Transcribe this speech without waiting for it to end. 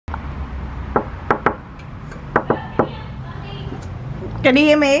Can you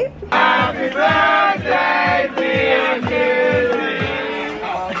hear me? Happy birthday, dear Julie.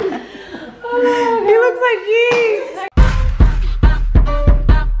 He looks like you.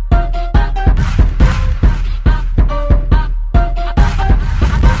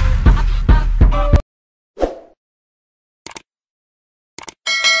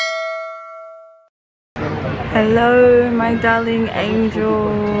 Hello, my darling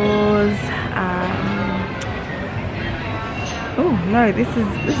angels. Oh no, this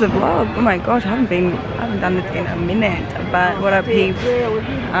is a vlog. Oh my gosh, I haven't done this in a minute. But what up, peeps?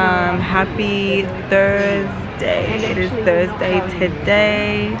 Happy Thursday. It is Thursday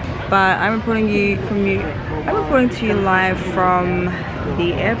today. But I'm reporting to you live from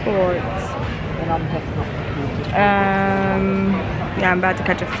the airport. Yeah, I'm about to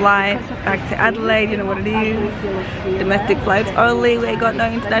catch a flight back to Adelaide. You know what it is. Domestic flights only. We ain't got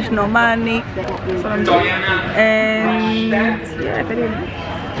no international money. That's what I'm doing. And yeah,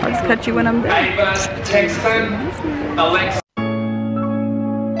 I'll just catch you when I'm there.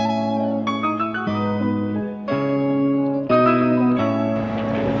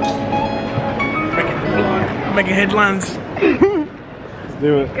 Making headlines.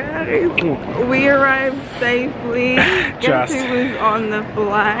 Do it. Guys, we arrived safely. Guess who was on the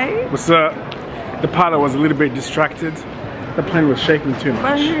flight? What's up? The pilot was a little bit distracted. The plane was shaking too much.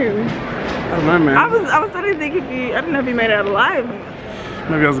 By who? I don't know, man. I was starting to think if you, I don't know if you made it out alive.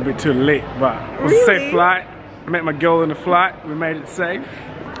 Maybe I was a bit too late, but it was a safe flight. I met my girl in the flight. We made it safe.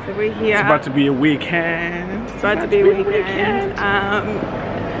 So we're here. It's about to be a weekend. It's about to be a weekend.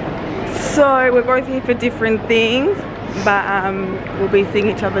 So we're both here for different things. But we'll be seeing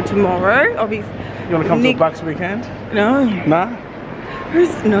each other tomorrow. Obviously. You wanna come to the Bucks weekend? No. Nah?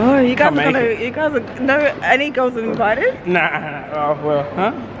 No, you guys are no, any girls are invited? Nah, oh well,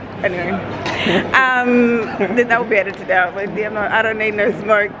 huh? Anyway. That will be edited out. Like, I don't need no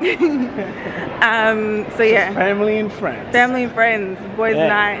smoke. So yeah. Family and friends. Family and friends. Boys'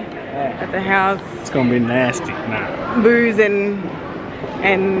 night at the house. It's gonna be nasty now. Booze and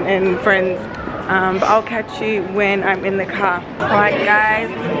friends. But I'll catch you when I'm in the car. Alright guys,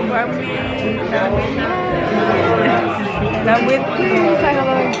 I'm with you. Say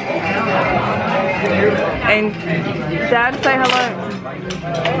hello. And Dad, say hello.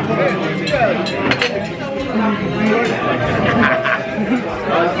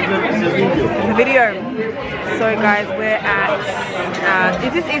 It's a video. So guys, we're at,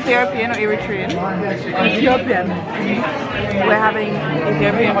 is this Ethiopian or Eritrean? Ethiopian. We're having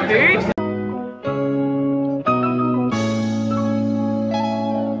Ethiopian food.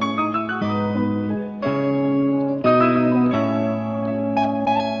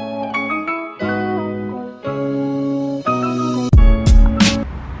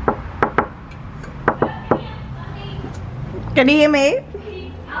 Can you hear me? I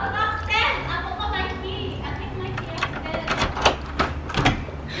was upstairs. I forgot my key. I think my key upstairs.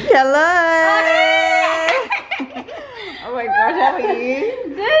 Hello! Oh my gosh, how are you?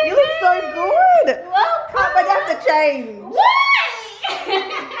 Good. You look so good! Welcome. Oh, but you have to change. Why?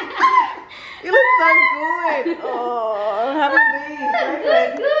 You look so good. Oh, how have you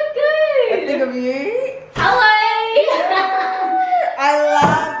been? Good. I think of you. Hello. I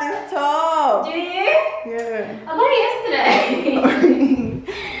love this top. Do you? Yeah. I bought it yesterday.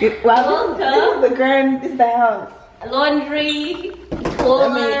 Well, Welcome. this is the house. Laundry,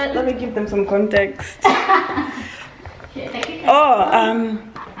 toilet. Let me give them some context. Okay, thank you. Oh,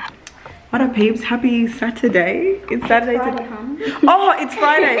 what up, peeps? Happy Saturday. It's Saturday today. Oh, it's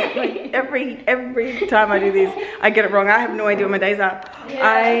Friday. Like every time I do this, I get it wrong. I have no idea what my days are. Yeah.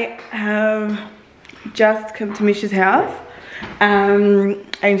 I have just come to Misha's house. And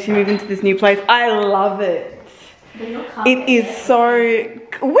she moved into this new place. I love it. It is so...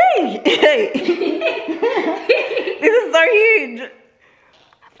 Wait! This is so huge.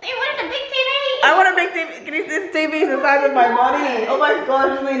 You wanted a big TV? I want a big TV. This TV is the size of my body. Oh my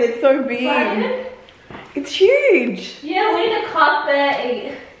gosh, Lynn, it's so big. It's huge. Yeah, we need a carpet,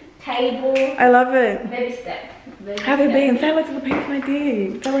 a table. I love it. Baby step. How have you been? Say hello to the people, my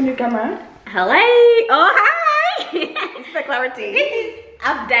dear. Say on your camera. Hello. Oh, hi. It's the clarity. This is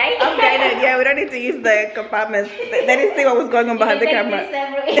update. Updated. Yeah, we don't need to use the compartments. They didn't see what was going on behind the camera.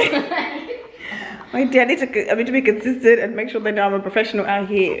 My dear, I need to be consistent and make sure they know I'm a professional out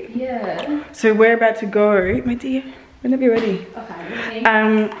here. Yeah. So we're about to go, my dear. Whenever you're ready.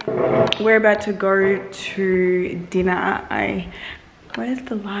 Okay. We're about to go to dinner. Where's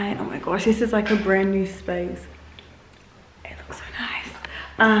the light? Oh my gosh, this is like a brand new space. It looks so nice.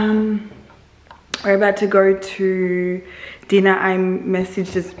 We're about to go to dinner. I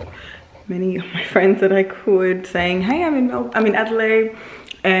messaged just many of my friends that I could, saying, hey, I'm in Adelaide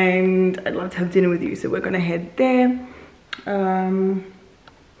and I'd love to have dinner with you. So we're gonna head there. And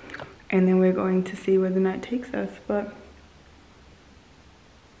then we're going to see where the night takes us. But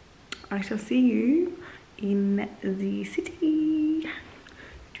I shall see you in the city.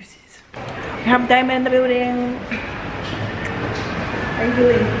 Deuces. We have Damon in the building. How you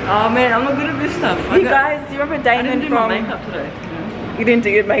doing? Oh man, I'm not good at this stuff. You guys, do you remember Damon? I didn't do from my makeup today. You didn't do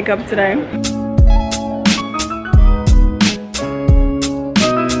your makeup today?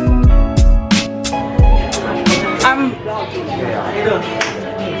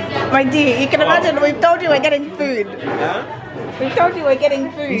 My dear, you can imagine we've told you we're getting food. Yeah? We've told you we're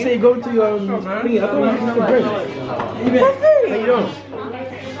getting food. You say go to your thing. I thought you had a break. How you doing?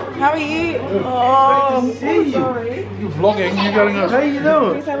 How are you? Oh, I'm sorry. You vlogging? You going up? How you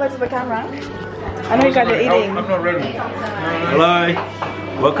doing? Please say hello to the camera. I know you guys are eating. I'm not ready. Hello.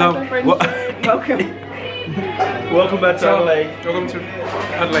 Welcome. Welcome. Welcome back to Adelaide. Welcome to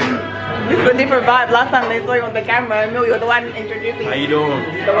Adelaide. This is a different vibe. Last time they saw you on the camera, Emil, you're the one introducing How you doing?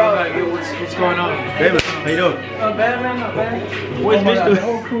 the world. What's going on? David, how you doing? Oh, better man, not better. Where's Mr. The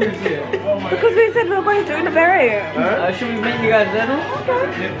whole crew is here. Oh my Because we said we were going to Inverberry. Should we meet you guys there?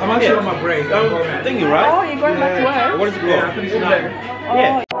 I'm actually on my break. Thingy, right? Oh, you're going back to work? What is it called?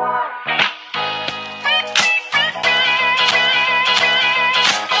 Oh.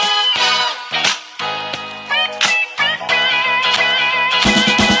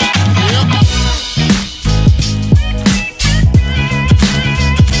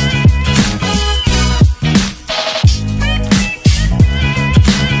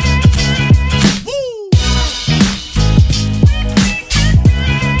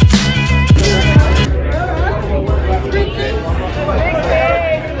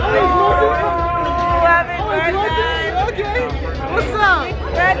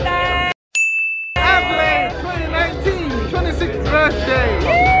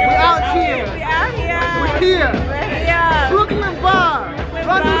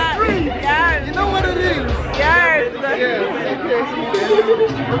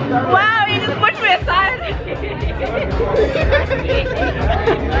 Wow, you just pushed me aside.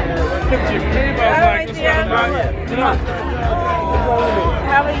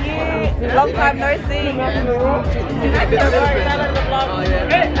 How are you? Long time no see.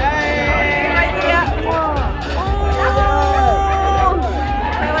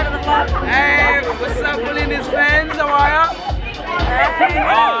 Hey, what's up, LINI'S fans? How are ya?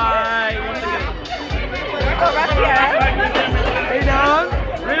 Hi. How you doing?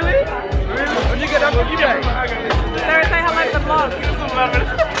 Really? When'd you get up with today? Sarah, say hello to the vlog.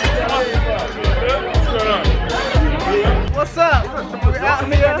 What's up? We're out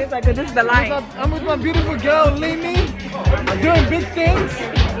here. This is the line. I'm with my beautiful girl, Lini. We're doing big things.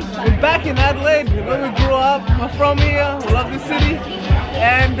 We're back in Adelaide, where we grew up. We're from here. We love this city.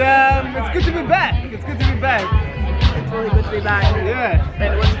 And it's good to be back. It's good to be back. It's really good to be back. Yeah.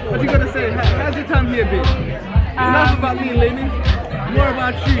 What you gonna say? How's your time here been? Enough about me, Lini. More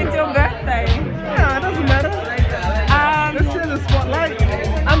about you. It's your birthday. Yeah, it doesn't matter. Let's share the spotlight.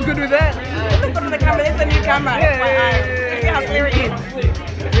 I'm good with that. Look on the camera. It's a new camera. Yeah. See how clear it is.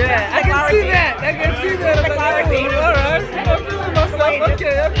 Yeah, I can see that. I can see that. The clarity. Alright.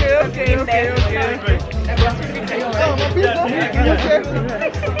 Okay. Oh, my pizza? Okay.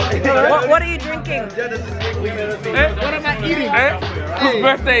 What are you drinking? What am I eating? Whose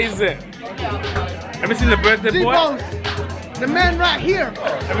birthday is it? Have you seen the birthday boy? D-Boss. The man right here.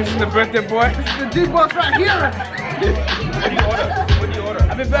 Have you seen the birthday boy? The D-Boss right here. What do you order?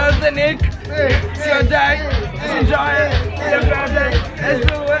 Happy birthday, Nick. It's your day. Let's enjoy it. It's your birthday. Let's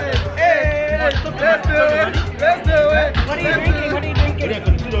do it. Hey, let's do it. Let's do it. What are you drinking? What are you drinking?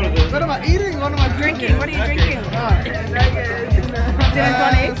 What am I eating? What am I Drinking. What are you drinking? Gin and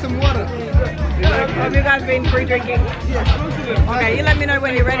tonic. Some water. Have you guys been free drinking? Okay, you let me know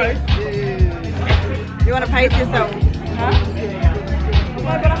when you're ready. You want to pace yourself? Huh? No,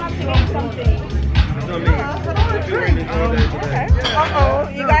 but I have to eat something. Okay. Uh-oh,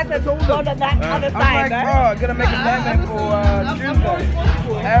 you guys have gone on that other side, right? I'm gonna make a payment for Tuesday.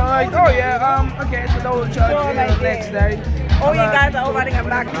 And I'm like, oh yeah, okay, so they'll charge you the next day. All you guys are all running it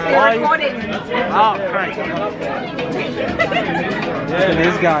back. You're recording. Oh, great. Look at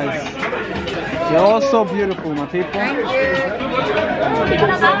these guys. You're all so beautiful, my people. Thank you.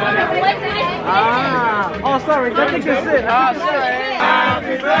 Oh, sorry, don't take a sit. Oh, sorry.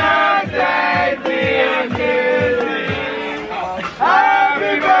 Happy birthday, dear Kizzy.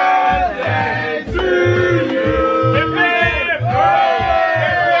 Happy birthday to you.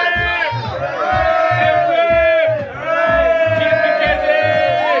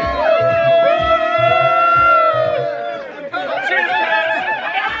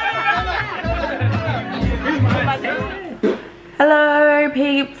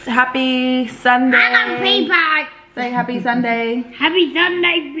 happy Sunday. I got paper. Say happy Sunday. Happy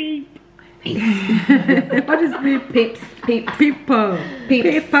Sunday, beep. What is beep? Peeps. Peeps. People. Peeps.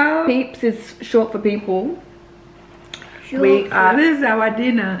 People. Peeps is short for people. Sure. We are This is our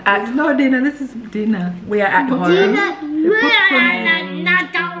dinner. It's no dinner, this is dinner. we are at home.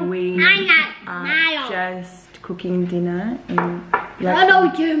 We are just cooking dinner and Hello,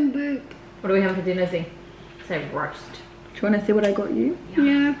 Jim Boop. What do we have for dinner, Z? Say roast. do you want to see what I got you?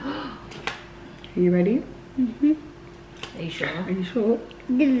 Yeah. Are you ready? Are you sure? Are you sure?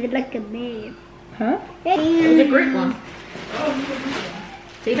 This is like a man. Huh? It was a Greek one.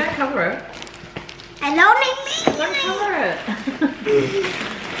 See, don't cover it. Hello, Don't cover it.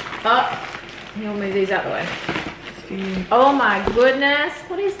 Oh, you'll move these out of the way. Oh my goodness.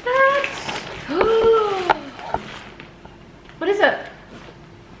 What is that? What is it?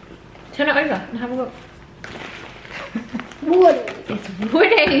 Turn it over and have a look. Woody. It's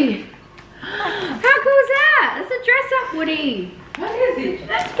Woody. How cool is that? It's a dress up Woody. What is it?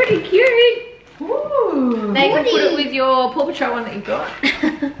 That's pretty cute. Ooh. Now you can put it with your Paw Patrol one that you've got.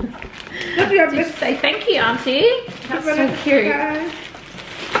 Just say thank you, Auntie. That's so cute.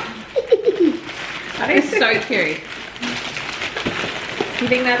 That is so cute. You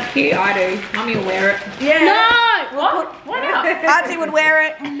think that's cute? I do. Mummy will wear it. Yeah. No. What? Why not? Auntie would wear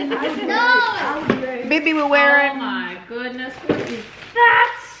it. No. Bibi will wear Oh it. my goodness. What is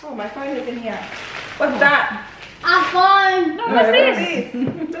that? Oh, my phone is in here. What's that? A phone. No, what's this?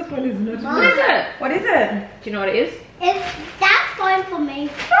 This one is not. What is it? What is it? Do you know what it is? It's that phone for me.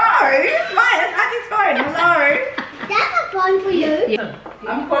 No, it's mine. It's Auntie's phone. Hello. That's a phone for you. Yeah.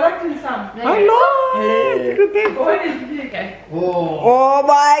 I'm collecting some. Hello. Okay. Oh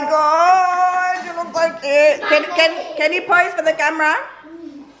my God! You look like it. Can you pose for the camera?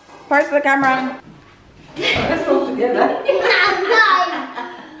 Pose for the camera. Let's walk together.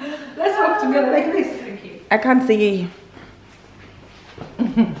 Let's walk together like this. I can't see.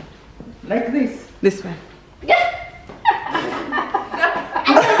 Like this. This way.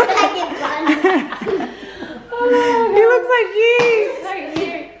 He looks like you. So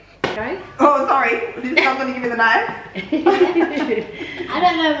cute. Okay. Oh, sorry. You're not going to give me the knife? I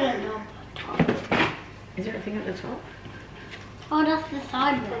don't know what it is. Is there anything at the top? Oh, that's the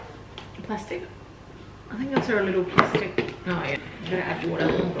side bit. Plastic? I think those are a little plastic. Oh yeah. I'm gonna add water.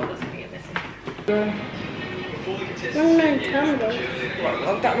 Oh god, it's gonna get messy.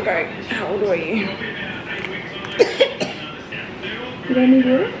 Long time ago. How old are you? You don't need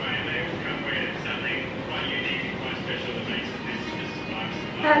water?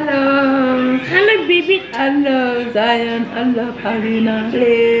 Hello. Hello, baby. Hello, Zion. Hello, Paulina. Hello.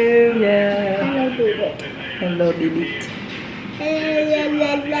 Yeah. Hello, baby. Hello, baby.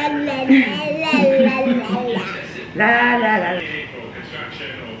 La la la.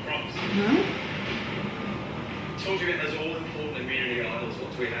 Told you it has all important immunity idols. What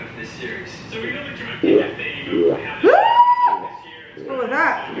do we have for this series? So we got the director theme. What was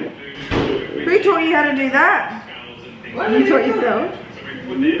that? Who taught you how to do that? You taught yourself?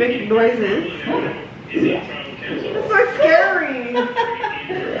 Making noises. That's so scary.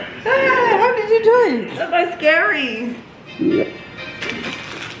 How did you do it? That's so scary.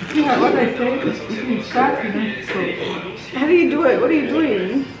 Yeah, what I said, you can start with that. How do you do it? What are you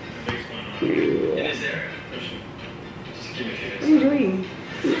doing? In this area. Just give me a few What are you doing?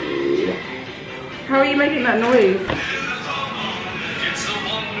 How are you making that noise? It's a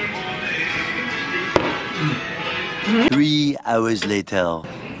wonderful day. 3 hours later.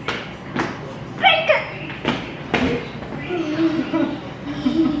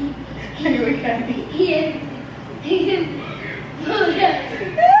 Are you okay?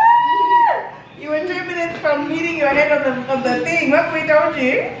 You were 2 minutes from meeting your head on the thing. What we told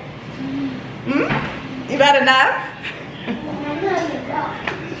you? Hmm? You've had enough?